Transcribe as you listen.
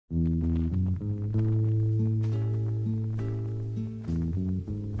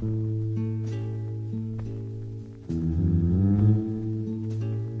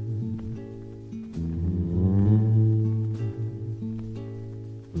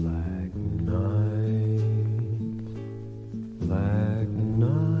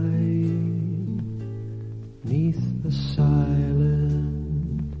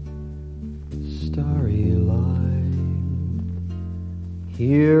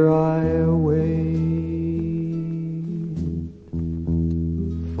Here I await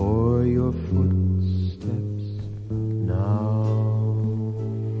for your footsteps now.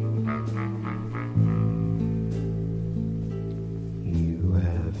 You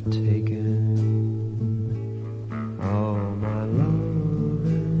have taken all my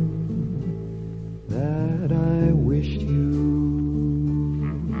loving that I wished you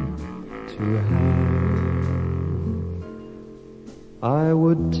to have. I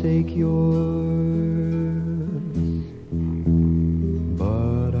would take yours,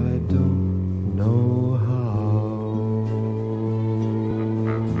 but I don't know how.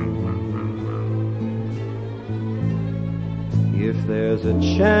 If there's a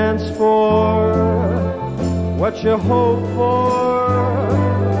chance for what you hope for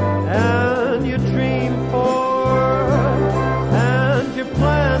and you dream for and you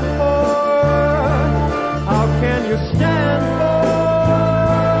plan for, how can you stand for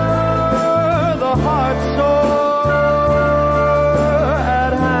the heart so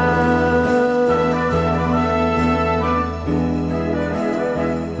at hand?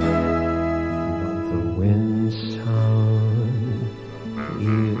 But the wind sound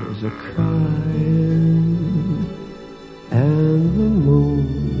is a crying and the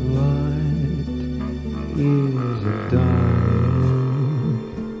moonlight is a dying,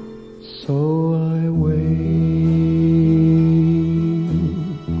 so I wait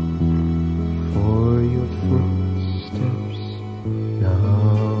for your footsteps now.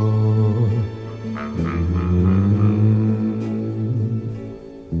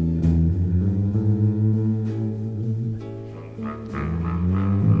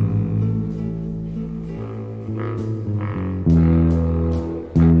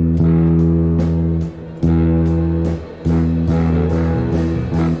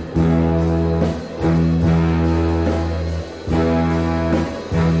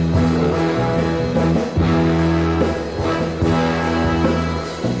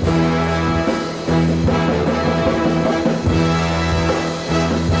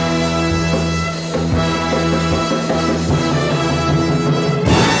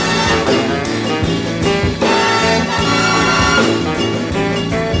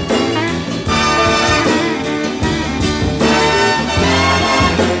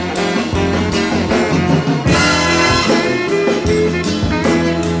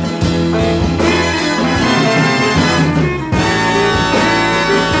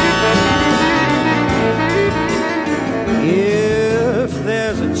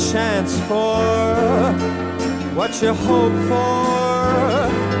 Chance for what you hope for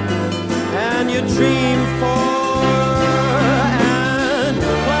and you dream for and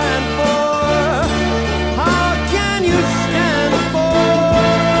plan for, how can you stand for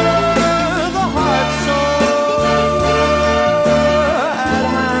the heart so at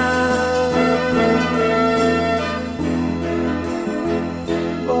hand?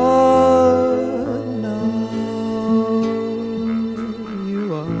 But now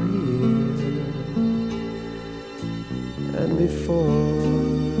and before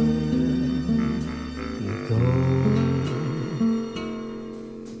you go,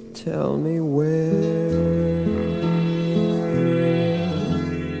 tell me where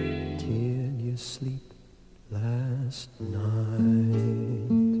did you sleep last night?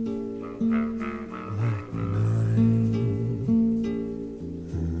 Black night.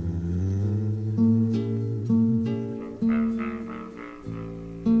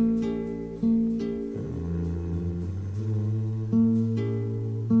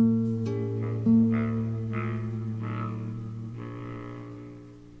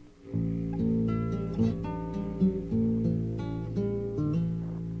 Mm-hmm.